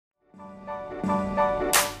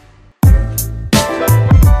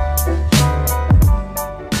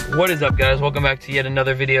What is up, guys? Welcome back to yet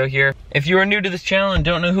another video here. If you are new to this channel and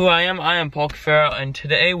don't know who I am Paul Cuffaro, and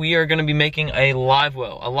today we are going to be making a live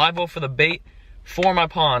well for the bait for my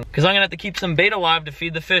pond, because I'm going to have to keep some bait alive to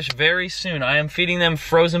feed the fish very soon. I am feeding them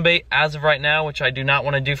frozen bait as of right now, which I do not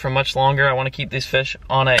want to do for much longer. I want to keep these fish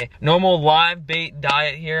on a normal live bait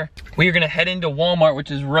diet here. We are going to head into Walmart,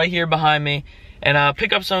 which is right here behind me, and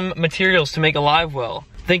pick up some materials to make a live well.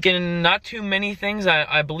 Thinking not too many things.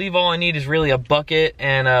 I believe all I need is really a bucket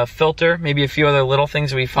and a filter, maybe a few other little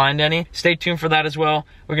things if we find any. Stay tuned for that as well.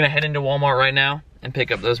 We're gonna head into Walmart right now and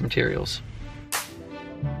pick up those materials.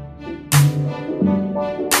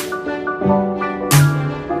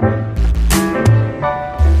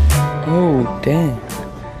 Oh, dang.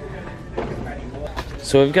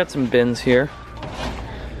 So we've got some bins here.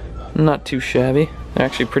 Not too shabby. They're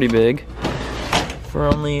actually pretty big. For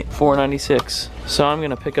only $4.96. So I'm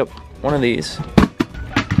gonna pick up one of these.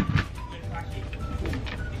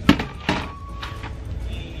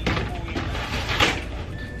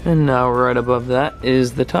 And now right above that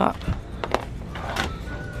is the top.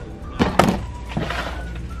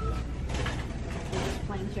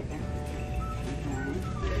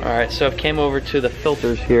 Alright, so I've came over to the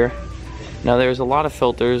filters here. Now there's a lot of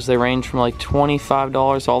filters. They range from like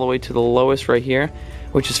 $25 all the way to the lowest right here,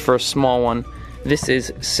 which is for a small one. This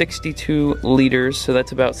is 62 liters, so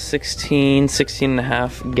that's about 16 and a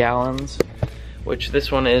half gallons, which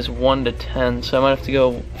this one is 1 to 10, so I might have to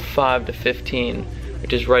go 5 to 15,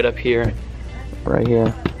 which is right up here,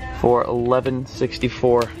 for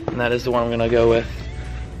 $11.64, and that is the one I'm gonna go with.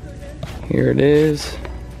 Here it is,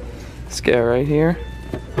 this guy right here,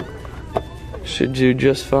 should do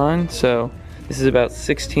just fine. So this is about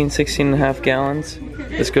 16 and a half gallons,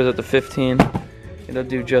 this goes up to 15, it'll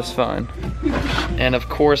do just fine. And of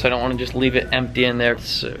course, I don't want to just leave it empty in there.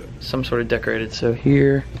 It's some sort of decorated. So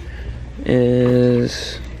here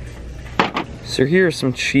is, here are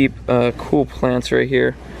some cheap, cool plants right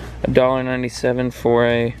here. $1.97 for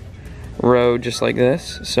a row just like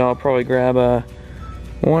this. So I'll probably grab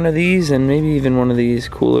one of these and maybe even one of these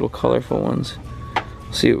cool little colorful ones.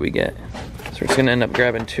 We'll see what we get. So we're just gonna end up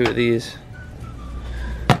grabbing 2 of these.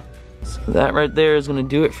 So that right there is gonna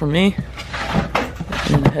do it for me.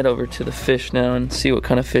 And head over to the fish now and see what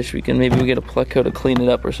kind of fish we can. Maybe we get a pleco to clean it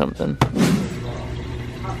up or something.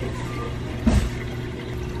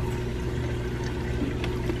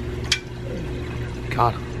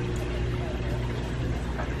 Got him.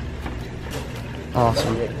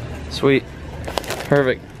 Awesome. Sweet.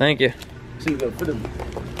 Perfect. Thank you.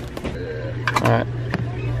 Alright.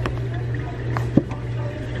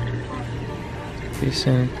 Peace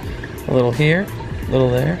in. A little here, a little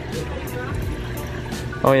there.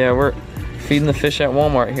 Oh yeah, we're feeding the fish at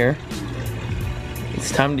Walmart here.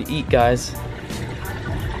 It's time to eat, guys.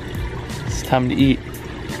 It's time to eat.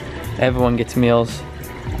 Everyone gets meals.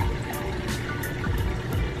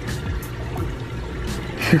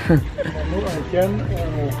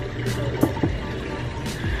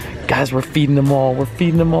 Guys, we're feeding them all. We're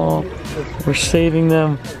feeding them all. We're saving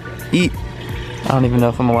them. Eat. I don't even know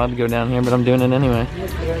if I'm allowed to go down here, but I'm doing it anyway.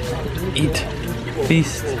 Eat.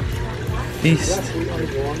 Feast. Feast.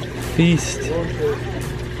 Feast.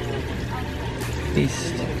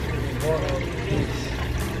 Feast. Feast.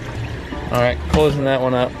 Alright, closing that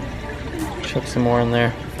one up. Chuck some more in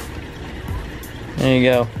there. There you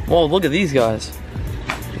go. Whoa, look at these guys.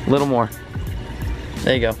 A little more.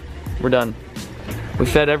 There you go. We're done. We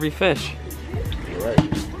fed every fish.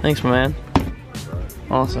 Thanks, my man.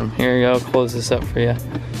 Awesome. Here you go. Close this up for you.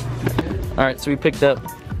 Alright, so we picked up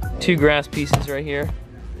 2 grass pieces right here.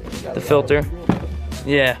 The filter.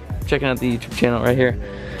 Yeah, checking out the YouTube channel right here.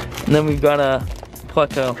 And then we've got a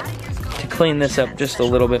pleco to clean this up just a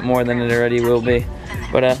little bit more than it already will be.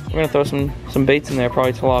 But we're gonna throw some baits in there,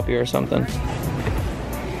 probably tilapia or something.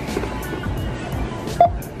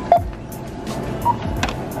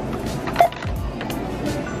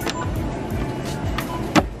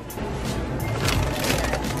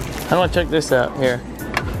 I want to check this out here.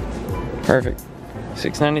 Perfect.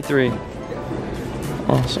 $6.93.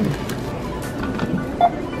 Awesome.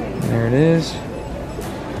 There it is.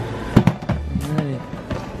 Alrighty.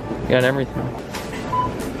 Got everything.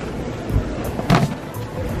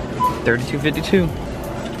 $32.52.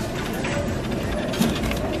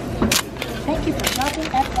 Thank you for shopping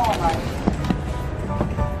at Walmart.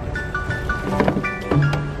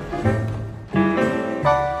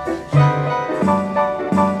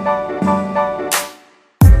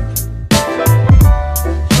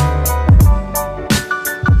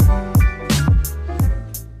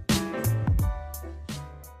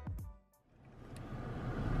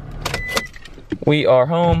 We are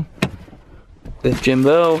home. with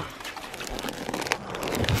Jimbo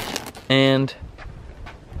and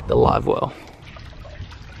the live well.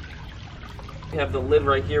 We have the lid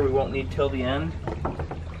right here we won't need till the end.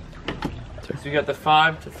 So we got the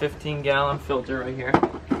 5 to 15 gallon filter right here.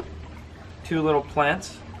 2 little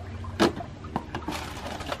plants.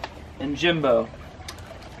 And Jimbo.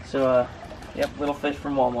 So yep, little fish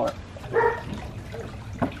from Walmart.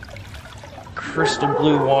 Crystal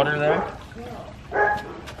blue water there.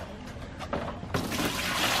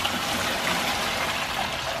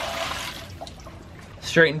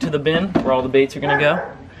 Straight into the bin where all the baits are gonna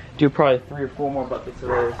go. Do probably 3 or 4 more buckets of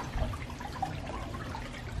those.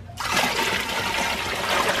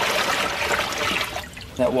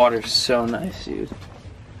 That water's so nice, dude.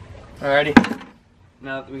 Alrighty,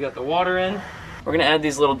 now that we got the water in, we're gonna add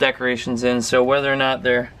these little decorations in, so whether or not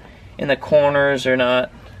they're in the corners or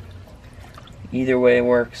not, either way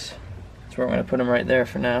works. So we're gonna put them right there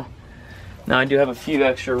for now. Now I do have a few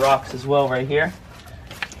extra rocks as well right here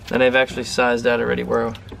that I've actually sized out already, where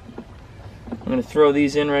I'm gonna throw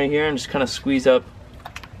these in right here and just kind of squeeze up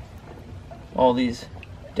all these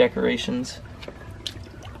decorations.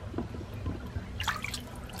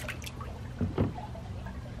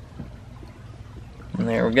 And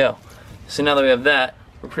there we go. So now that we have that,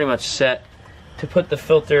 we're pretty much set to put the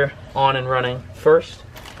filter on and running. First,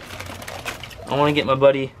 I want to get my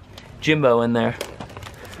buddy Jimbo in there.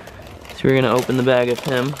 So we're gonna open the bag of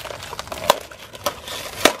him.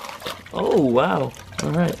 Oh, wow.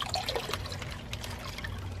 Alright.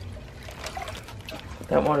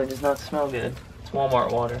 That water does not smell good. It's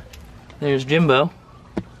Walmart water. There's Jimbo.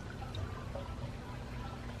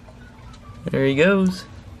 There he goes.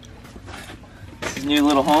 This is his new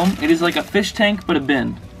little home. It is like a fish tank, but a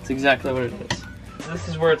bin. It's exactly what it is. So this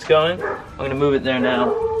is where it's going. I'm gonna move it there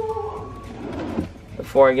now,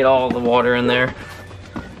 before I get all the water in there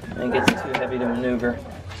and it gets too heavy to maneuver.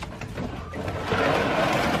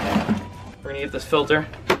 We're gonna get this filter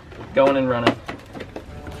going and running.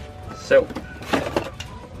 So,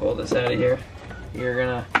 pull this out of here. You're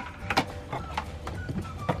gonna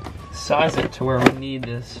size it to where we need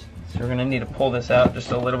this. So we're gonna need to pull this out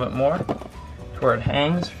just a little bit more to where it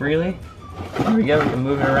hangs freely. There we go, we can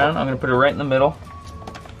move it around. I'm gonna put it right in the middle.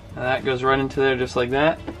 And that goes right into there just like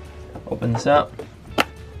that. Open this up.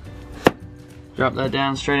 Drop that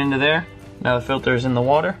down straight into there. Now the filter is in the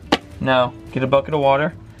water. Now, get a bucket of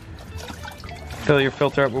water. Fill your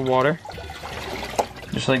filter up with water.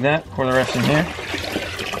 Just like that. Pour the rest in here.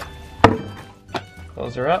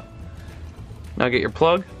 Close her up. Now get your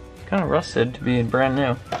plug. Kind of rusted to be brand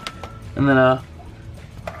new. And then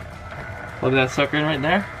plug that sucker in right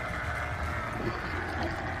there.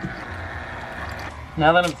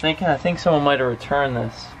 Now that I'm thinking, I think someone might have returned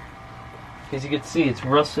this. As you can see, it's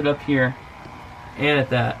rusted up here and at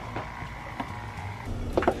that.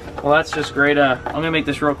 Well, that's just great. I'm gonna make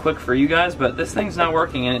this real quick for you guys, but this thing's not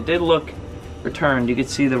working, and it did look returned. You could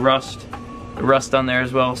see the rust on there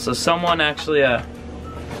as well. So someone actually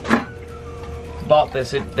bought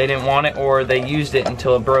this. They didn't want it, or they used it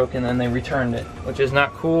until it broke and then they returned it, which is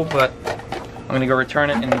not cool, but I'm gonna go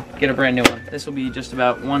return it and get a brand new one. This will be just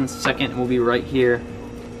about 1 second. We'll be right here,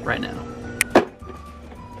 right now.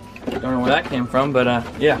 Don't know where that came from, but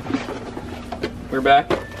yeah. We're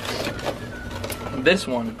back. This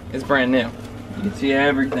one is brand new. You can see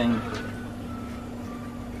everything.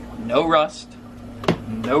 No rust.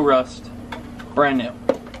 No rust. Brand new.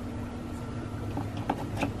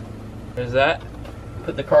 There's that.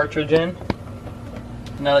 Put the cartridge in.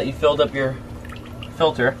 Now that you filled up your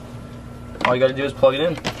filter, all you gotta do is plug it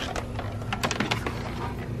in.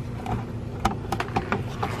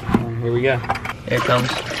 And here we go. Here it comes.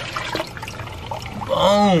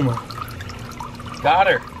 Boom! Got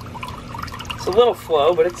her. It's a little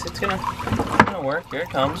slow, but it's gonna work. Here it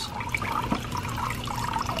comes.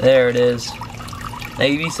 There it is. Now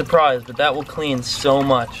you'd be surprised, but that will clean so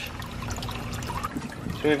much.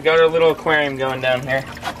 So we've got our little aquarium going down here.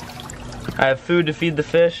 I have food to feed the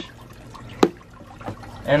fish.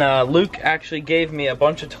 And Luke actually gave me a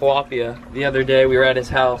bunch of tilapia the other day. We were at his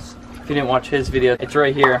house. If you didn't watch his video, it's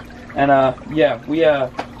right here. And yeah, we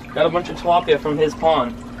got a bunch of tilapia from his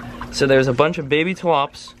pond. So there's a bunch of baby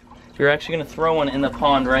tilaps. We're actually gonna throw one in the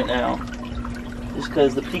pond right now, just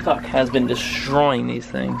because the peacock has been destroying these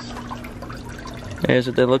things. There's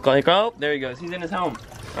what they look like. Oh, there he goes. He's in his home.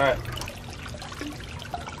 All right.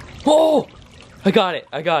 Oh, I got it.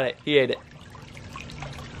 I got it. He ate it.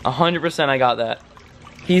 100% I got that.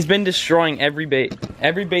 He's been destroying every bait.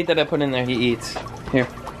 Every bait that I put in there, he eats. Here.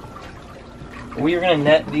 We are gonna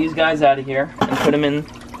net these guys out of here and put them in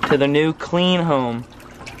to their new clean home.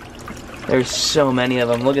 There's so many of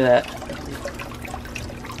them. Look at that.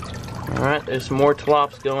 Alright, there's some more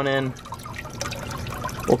tlops going in.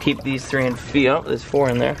 We'll keep these 3 in feed. Oh, there's 4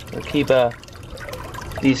 in there. We'll keep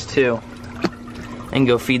these 2 and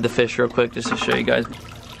go feed the fish real quick just to show you guys.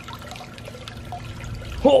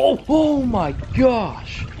 Oh my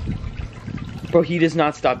gosh! Bro, he does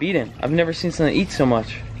not stop eating. I've never seen something eat so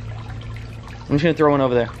much. I'm just gonna throw one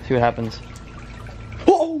over there, see what happens.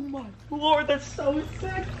 Oh my lord, that's so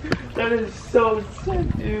sick! That is so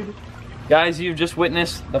sick, dude. Guys, you've just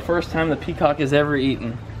witnessed the first time the peacock has ever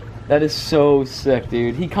eaten. That is so sick,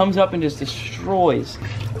 dude. He comes up and just destroys.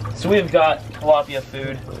 So we've got tilapia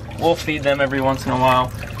food. We'll feed them every once in a while.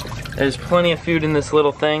 There's plenty of food in this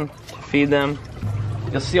little thing to feed them.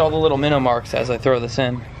 You'll see all the little minnow marks as I throw this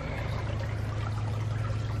in.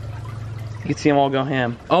 You can see them all go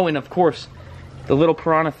ham. Oh, and of course, the little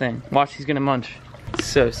piranha thing. Watch, he's gonna munch.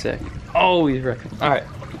 So sick. Oh, he's wrecking. All right,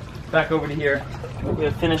 back over to here. We're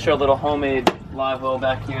gonna finish our little homemade live well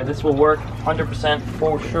back here. This will work 100%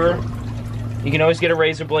 for sure. You can always get a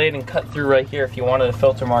razor blade and cut through right here if you wanted a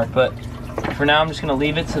filter mark, but for now I'm just gonna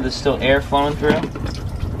leave it so there's still air flowing through.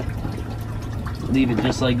 Leave it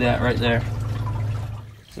just like that right there.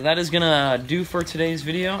 So that is gonna do for today's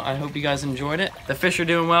video. I hope you guys enjoyed it. The fish are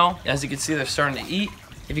doing well. As you can see, they're starting to eat.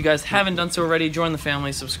 If you guys haven't done so already, join the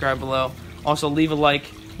family, subscribe below. Also leave a like.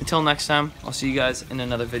 Until next time, I'll see you guys in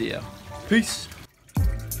another video. Peace.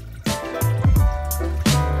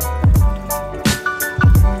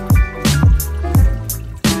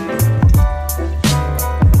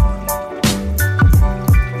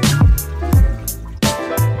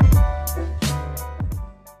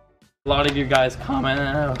 A lot of you guys comment.